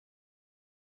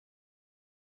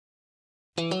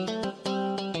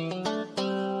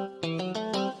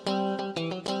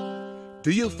Do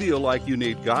you feel like you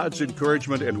need God's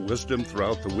encouragement and wisdom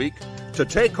throughout the week to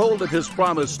take hold of His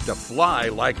promise to fly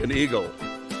like an eagle?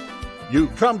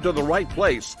 You've come to the right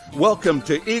place. Welcome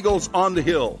to Eagles on the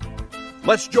Hill.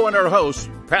 Let's join our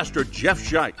host, Pastor Jeff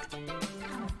Scheich.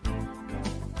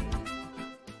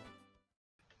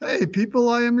 Hey people,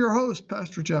 I am your host,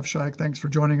 Pastor Jeff Scheich. Thanks for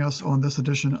joining us on this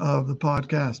edition of the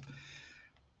podcast.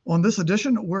 On this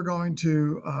edition, we're going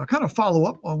to kind of follow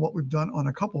up on what we've done on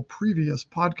a couple previous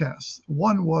podcasts.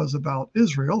 One was about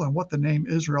Israel and what the name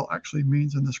Israel actually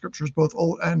means in the scriptures, both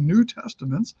Old and New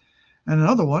Testaments. And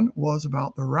another one was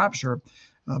about the rapture.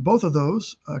 Both of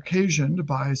those occasioned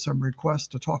by some requests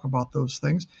to talk about those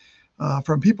things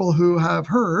from people who have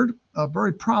heard a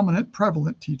very prominent,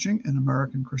 prevalent teaching in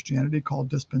American Christianity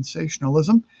called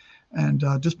dispensationalism. And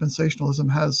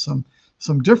dispensationalism has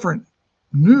some different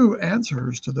new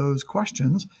answers to those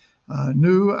questions,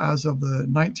 new as of the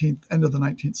end of the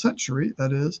 19th century,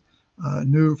 that is,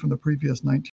 new from the previous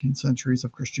 19 centuries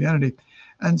of Christianity.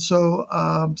 And so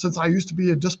since I used to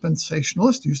be a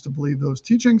dispensationalist, used to believe those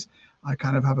teachings, I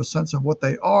kind of have a sense of what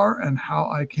they are and how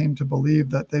I came to believe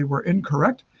that they were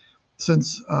incorrect.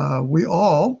 Since we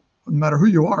all, no matter who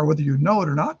you are, whether you know it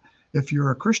or not, if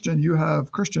you're a Christian, you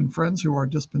have Christian friends who are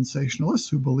dispensationalists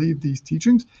who believe these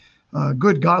teachings.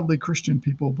 Good, godly Christian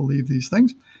people believe these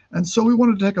things. And so we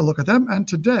wanted to take a look at them. And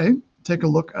today, take a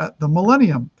look at the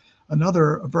Millennium,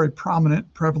 another very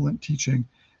prominent, prevalent teaching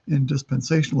in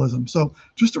dispensationalism. So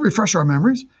just to refresh our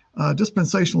memories,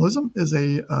 dispensationalism is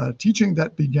a teaching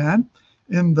that began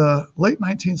in the late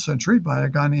 19th century by a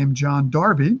guy named John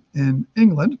Darby in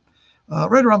England,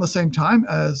 right around the same time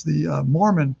as the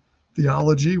Mormon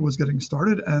theology was getting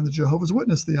started and the Jehovah's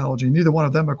Witness theology. Neither one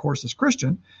of them, of course, is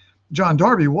Christian. John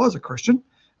Darby was a Christian,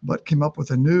 but came up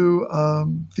with a new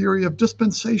theory of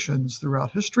dispensations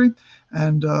throughout history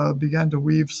and began to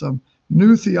weave some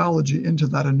new theology into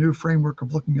that, a new framework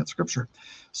of looking at Scripture.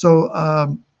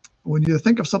 So when you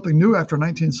think of something new after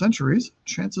 19 centuries,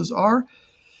 chances are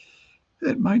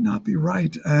it might not be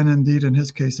right. And indeed, in his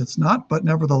case, it's not, but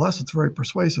nevertheless, it's very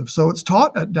persuasive. So it's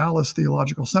taught at Dallas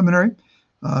Theological Seminary.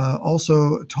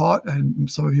 Also taught, and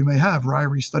some of you may have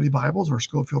Ryrie Study Bibles or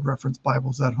Schofield Reference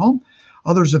Bibles at home.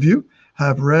 Others of you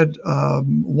have read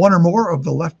one or more of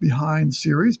the Left Behind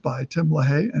series by Tim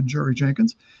LaHaye and Jerry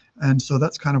Jenkins. And so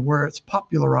that's kind of where it's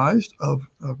popularized of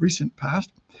recent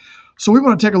past. So we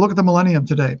want to take a look at the Millennium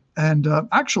today. And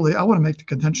actually, I want to make the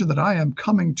contention that I am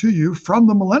coming to you from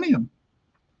the Millennium,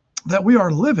 that we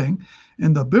are living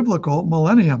in the biblical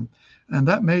Millennium. And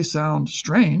that may sound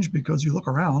strange because you look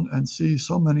around and see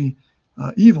so many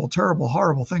evil, terrible,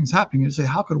 horrible things happening. You say,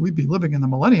 how could we be living in the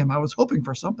Millennium? I was hoping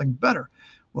for something better.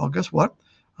 Well, guess what?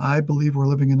 I believe we're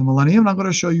living in the Millennium, and I'm going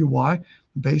to show you why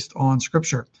based on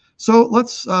Scripture. So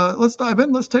let's dive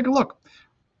in. Let's take a look.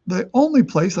 The only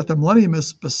place that the Millennium is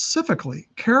specifically,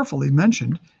 carefully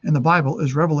mentioned in the Bible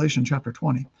is Revelation chapter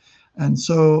 20. And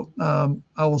so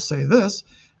I will say this.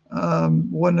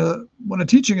 When a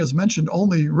teaching is mentioned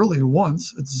only really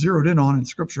once, it's zeroed in on in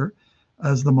Scripture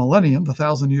as the Millennium, the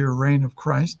 1,000-year reign of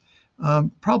Christ,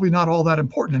 probably not all that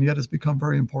important, and yet it's become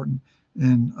very important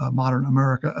in modern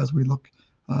America as we look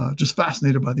just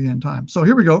fascinated by the end time. So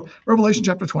here we go, Revelation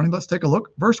chapter 20. Let's take a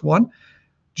look. Verse 1,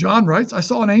 John writes, I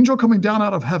saw an angel coming down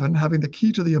out of heaven, having the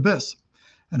key to the abyss,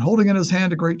 and holding in his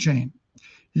hand a great chain.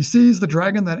 He seized the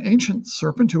dragon, that ancient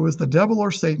serpent who is the devil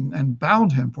or Satan, and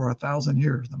bound him for 1,000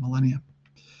 years, the Millennium.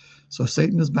 So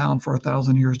Satan is bound for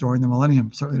 1,000 years during the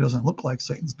Millennium. Certainly doesn't look like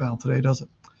Satan's bound today, does it?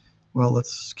 Well,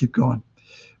 let's keep going.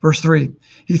 Verse 3,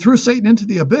 he threw Satan into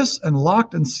the abyss and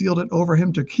locked and sealed it over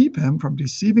him to keep him from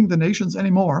deceiving the nations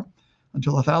anymore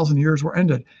until 1,000 years were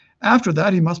ended. After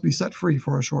that, he must be set free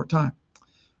for a short time.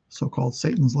 So-called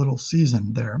Satan's little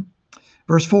season there.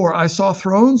 Verse 4, I saw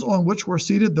thrones on which were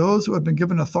seated those who had been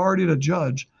given authority to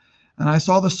judge, and I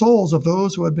saw the souls of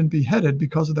those who had been beheaded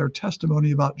because of their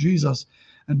testimony about Jesus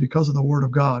and because of the word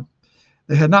of God.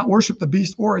 They had not worshipped the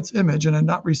beast or its image and had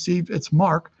not received its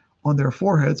mark on their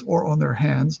foreheads or on their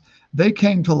hands. They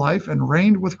came to life and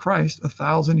reigned with Christ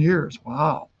 1,000 years.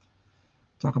 Wow.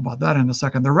 Talk about that in a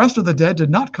second. The rest of the dead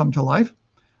did not come to life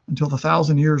until the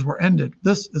 1,000 years were ended.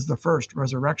 This is the first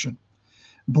resurrection.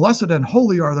 Blessed and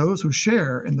holy are those who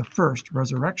share in the first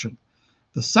resurrection.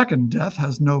 The second death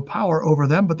has no power over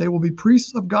them, but they will be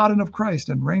priests of God and of Christ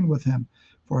and reign with him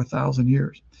for 1,000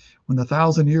 years. When the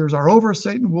 1,000 years are over,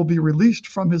 Satan will be released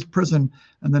from his prison.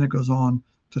 And then it goes on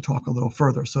to talk a little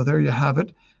further. So there you have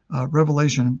it,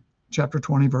 Revelation chapter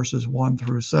 20, verses 1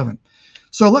 through 7.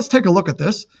 So let's take a look at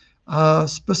this.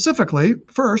 Specifically,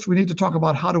 first, we need to talk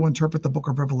about how to interpret the book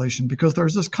of Revelation, because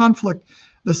there's this conflict,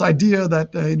 this idea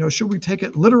that, should we take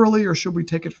it literally or should we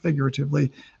take it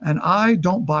figuratively? And I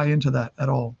don't buy into that at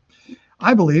all.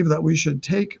 I believe that we should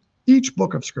take each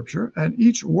book of Scripture and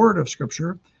each word of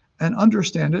Scripture and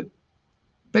understand it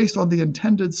based on the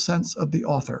intended sense of the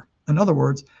author. In other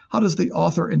words, how does the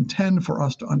author intend for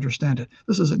us to understand it?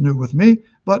 This isn't new with me,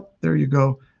 but there you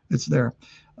go. It's there.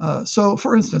 So,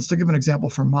 for instance, to give an example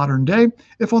from modern day,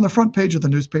 if on the front page of the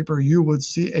newspaper you would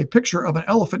see a picture of an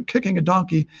elephant kicking a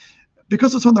donkey,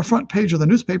 because it's on the front page of the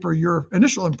newspaper, your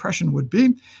initial impression would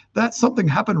be that something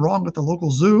happened wrong at the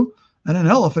local zoo and an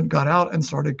elephant got out and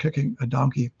started kicking a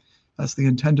donkey. That's the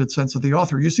intended sense of the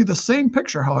author. You see the same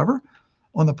picture, however,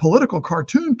 on the political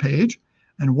cartoon page,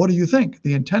 and what do you think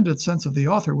the intended sense of the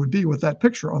author would be with that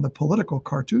picture on the political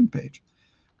cartoon page?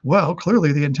 Well,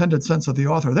 clearly the intended sense of the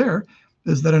author there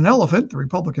is that an elephant, the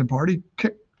Republican Party,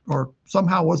 kicked or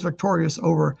somehow was victorious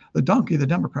over the donkey, the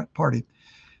Democrat Party.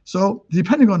 So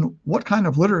depending on what kind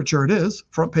of literature it is,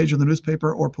 front page of the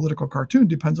newspaper or political cartoon,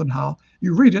 depends on how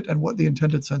you read it and what the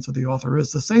intended sense of the author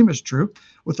is. The same is true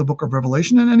with the book of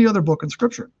Revelation and any other book in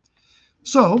Scripture.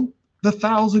 So the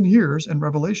 1,000 years in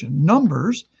Revelation,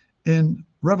 numbers in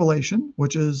Revelation,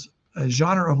 which is a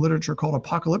genre of literature called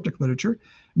apocalyptic literature,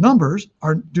 numbers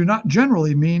do not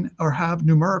generally mean or have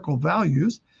numerical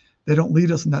values. They don't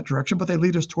lead us in that direction, but they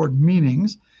lead us toward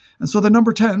meanings. And so the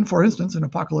number 10, for instance, in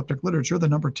apocalyptic literature, the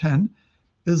number 10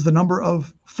 is the number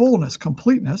of fullness,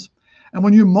 completeness. And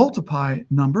when you multiply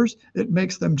numbers, it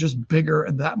makes them just bigger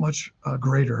and that much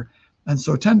greater. And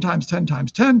so 10 times 10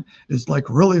 times 10 is like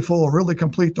really full, really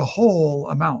complete, the whole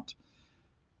amount,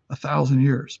 1,000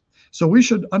 years. So we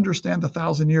should understand the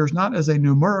 1,000 years not as a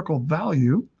numerical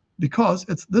value, because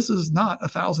this is not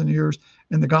 1,000 years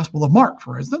in the Gospel of Mark,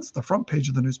 for instance, the front page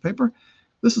of the newspaper.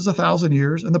 This is 1,000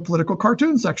 years in the political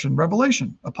cartoon section,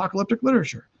 Revelation, apocalyptic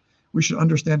literature. We should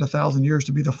understand 1,000 years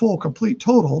to be the full, complete,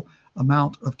 total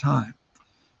amount of time.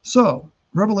 So,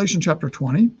 Revelation chapter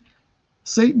 20,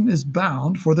 Satan is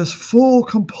bound for this full,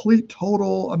 complete,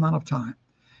 total amount of time.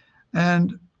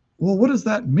 And, well, what does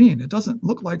that mean? It doesn't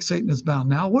look like Satan is bound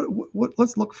now.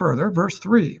 Let's look further. Verse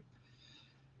 3.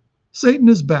 Satan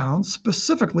is bound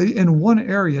specifically in one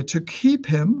area to keep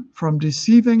him from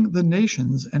deceiving the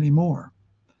nations anymore.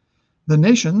 The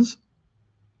nations,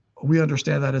 we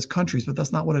understand that as countries, but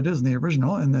that's not what it is in the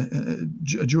original. And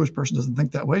a Jewish person doesn't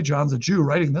think that way. John's a Jew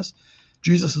writing this.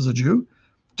 Jesus is a Jew.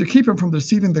 To keep him from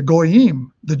deceiving the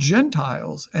goyim, the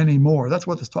Gentiles, anymore. That's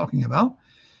what it's talking about.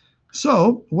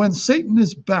 So when Satan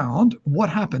is bound, what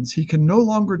happens? He can no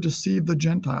longer deceive the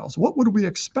Gentiles. What would we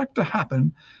expect to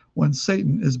happen when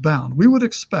Satan is bound? We would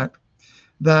expect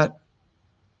that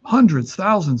hundreds,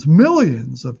 thousands,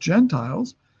 millions of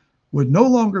Gentiles would no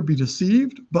longer be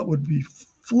deceived, but would be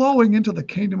flowing into the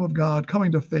kingdom of God,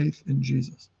 coming to faith in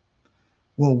Jesus.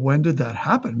 Well, when did that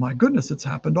happen? My goodness, it's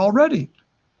happened already.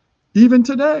 Even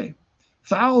today,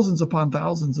 thousands upon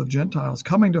thousands of Gentiles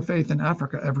coming to faith in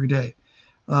Africa every day.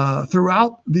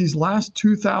 Throughout these last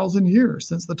 2,000 years,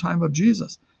 since the time of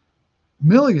Jesus,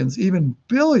 millions, even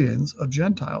billions of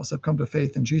Gentiles have come to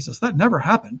faith in Jesus. That never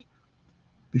happened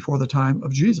before the time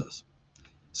of Jesus.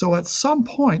 So at some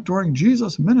point during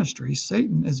Jesus' ministry,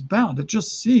 Satan is bound. It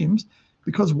just seems,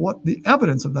 because what the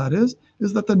evidence of that is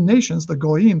that the nations, the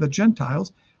goyim, the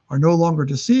Gentiles, are no longer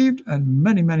deceived, and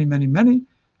many, many, many, many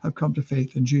have come to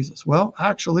faith in Jesus. Well,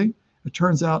 actually, it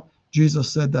turns out Jesus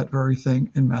said that very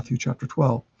thing in Matthew chapter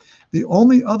 12. The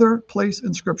only other place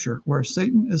in Scripture where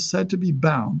Satan is said to be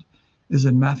bound is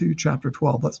in Matthew chapter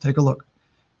 12. Let's take a look.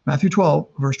 Matthew 12,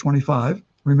 verse 25.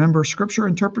 Remember, Scripture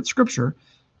interprets Scripture.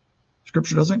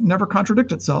 Scripture doesn't never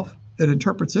contradict itself. It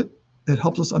interprets it. It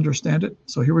helps us understand it.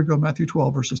 So here we go, Matthew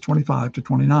 12, verses 25 to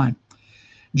 29.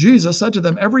 Jesus said to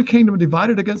them, "Every kingdom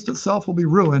divided against itself will be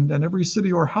ruined, and every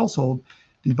city or household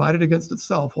divided against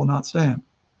itself will not stand."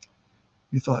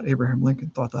 You thought Abraham Lincoln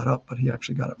thought that up, but he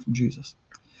actually got it from Jesus.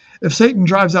 "If Satan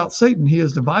drives out Satan, he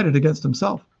is divided against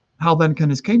himself. How then can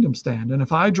his kingdom stand? And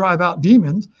if I drive out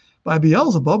demons by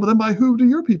Beelzebub, then by who do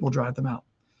your people drive them out?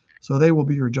 So they will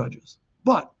be your judges.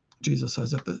 But," Jesus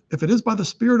says, if it is by the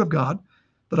Spirit of God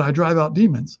that I drive out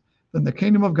demons, then the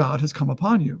kingdom of God has come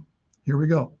upon you." Here we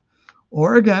go.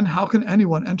 "Or again, how can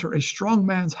anyone enter a strong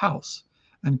man's house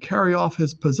and carry off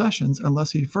his possessions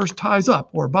unless he first ties up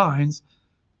or binds,"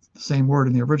 the same word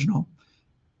in the original,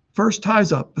 "first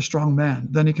ties up the strong man,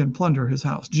 then he can plunder his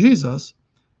house." Jesus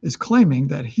is claiming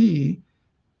that he,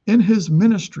 in his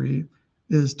ministry,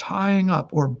 is tying up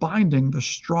or binding the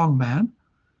strong man.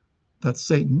 That's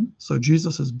Satan. So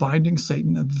Jesus is binding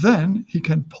Satan, and then he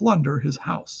can plunder his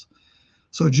house.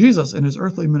 So Jesus in his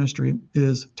earthly ministry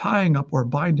is tying up or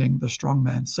binding the strong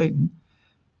man Satan,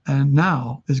 and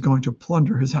now is going to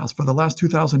plunder his house. For the last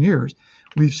 2,000 years,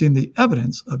 we've seen the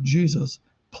evidence of Jesus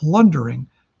plundering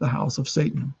the house of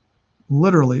Satan.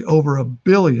 Literally over 1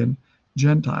 billion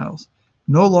Gentiles,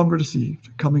 no longer deceived,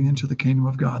 coming into the kingdom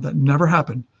of God. That never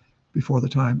happened before the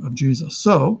time of Jesus.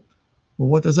 So, well,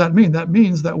 what does that mean? That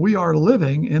means that we are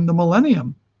living in the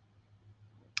millennium.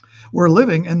 We're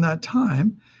living in that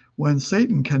time when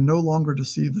Satan can no longer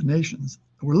deceive the nations.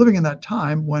 We're living in that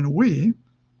time when we,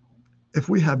 if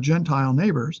we have Gentile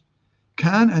neighbors,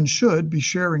 can and should be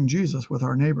sharing Jesus with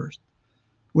our neighbors,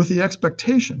 with the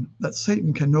expectation that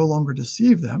Satan can no longer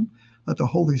deceive them, that the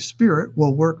Holy Spirit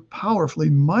will work powerfully,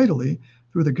 mightily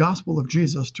through the gospel of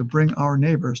Jesus to bring our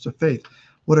neighbors to faith.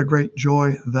 What a great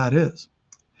joy that is.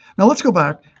 Now let's go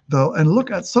back, though, and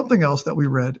look at something else that we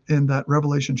read in that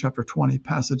Revelation chapter 20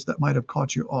 passage that might have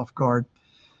caught you off guard.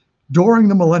 During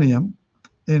the millennium,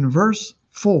 in verse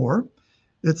 4,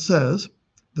 it says,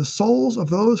 the souls of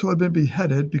those who had been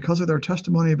beheaded because of their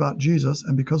testimony about Jesus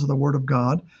and because of the word of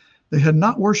God, they had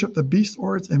not worshipped the beast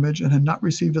or its image and had not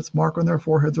received its mark on their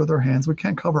foreheads or their hands. We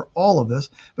can't cover all of this,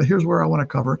 but here's where I want to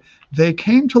cover. They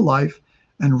came to life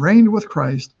and reigned with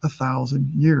Christ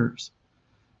 1,000 years.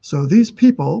 So these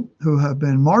people who have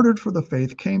been martyred for the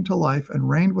faith came to life and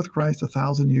reigned with Christ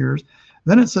 1,000 years.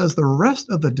 Then it says the rest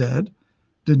of the dead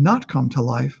did not come to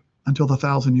life until the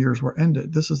 1,000 years were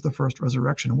ended. This is the first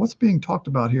resurrection. And what's being talked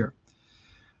about here?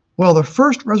 Well, the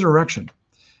first resurrection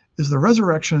is the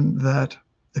resurrection that,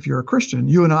 if you're a Christian,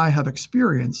 you and I have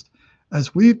experienced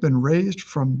as we've been raised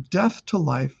from death to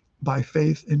life by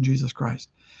faith in Jesus Christ.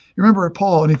 You remember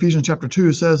Paul in Ephesians chapter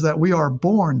 2 says that we are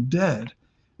born dead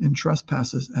in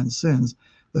trespasses and sins.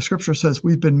 The scripture says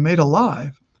we've been made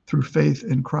alive through faith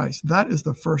in Christ. That is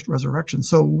the first resurrection.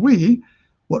 So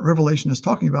what Revelation is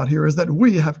talking about here is that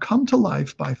we have come to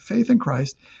life by faith in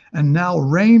Christ and now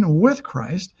reign with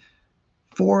Christ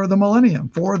for the millennium,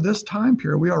 for this time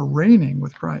period. We are reigning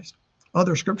with Christ.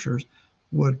 Other scriptures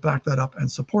would back that up and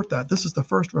support that. This is the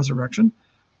first resurrection.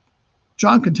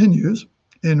 John continues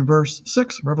in verse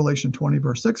 6, Revelation 20,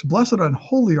 verse 6, blessed and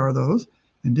holy are those,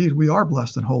 indeed we are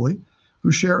blessed and holy,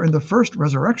 who share in the first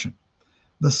resurrection.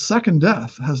 The second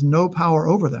death has no power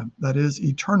over them, that is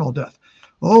eternal death.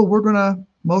 Oh,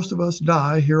 most of us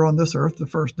die here on this earth, the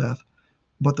first death,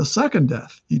 but the second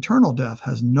death, eternal death,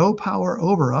 has no power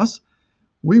over us.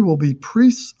 We will be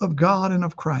priests of God and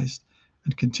of Christ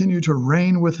and continue to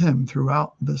reign with him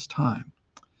throughout this time.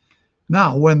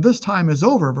 Now, when this time is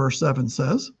over, verse 7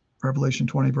 says, Revelation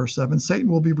 20, verse 7, Satan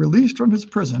will be released from his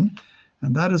prison,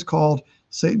 and that is called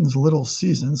Satan's little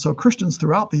season. So Christians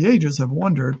throughout the ages have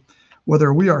wondered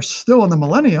whether we are still in the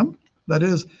millennium, that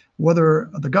is, whether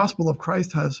the gospel of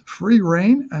Christ has free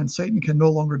reign and Satan can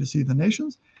no longer deceive the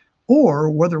nations,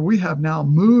 or whether we have now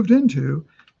moved into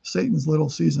Satan's little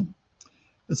season.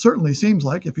 It certainly seems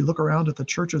like, if you look around at the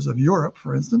churches of Europe,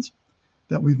 for instance,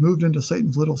 that we've moved into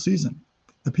Satan's little season.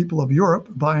 The people of Europe,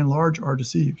 by and large, are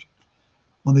deceived.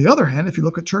 On the other hand, if you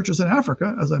look at churches in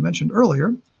Africa, as I mentioned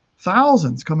earlier,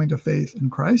 thousands coming to faith in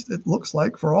Christ, it looks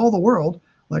like, for all the world,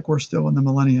 like we're still in the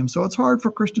millennium. So it's hard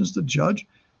for Christians to judge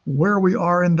where we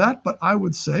are in that, but I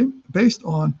would say, based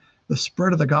on the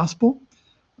spread of the gospel,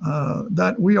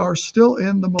 that we are still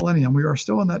in the millennium. We are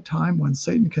still in that time when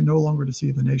Satan can no longer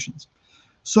deceive the nations.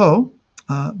 So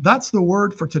that's the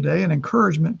word for today, an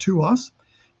encouragement to us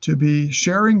to be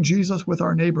sharing Jesus with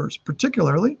our neighbors,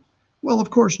 particularly, well,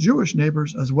 of course, Jewish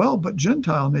neighbors as well, but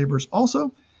Gentile neighbors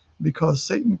also, because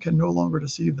Satan can no longer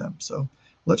deceive them. So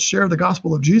let's share the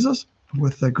gospel of Jesus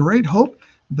with the great hope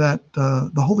that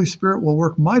the Holy Spirit will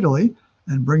work mightily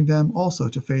and bring them also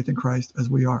to faith in Christ as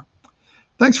we are.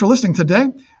 Thanks for listening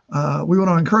today. We want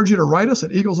to encourage you to write us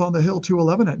at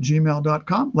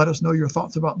eaglesonthehill211@gmail.com. Let us know your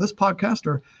thoughts about this podcast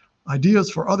or ideas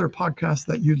for other podcasts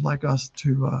that you'd like us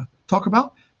to talk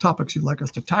about, topics you'd like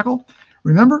us to tackle.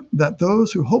 Remember that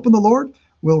those who hope in the Lord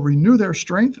will renew their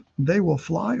strength. They will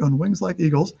fly on wings like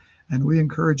eagles, and we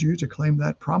encourage you to claim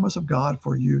that promise of God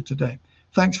for you today.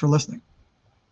 Thanks for listening.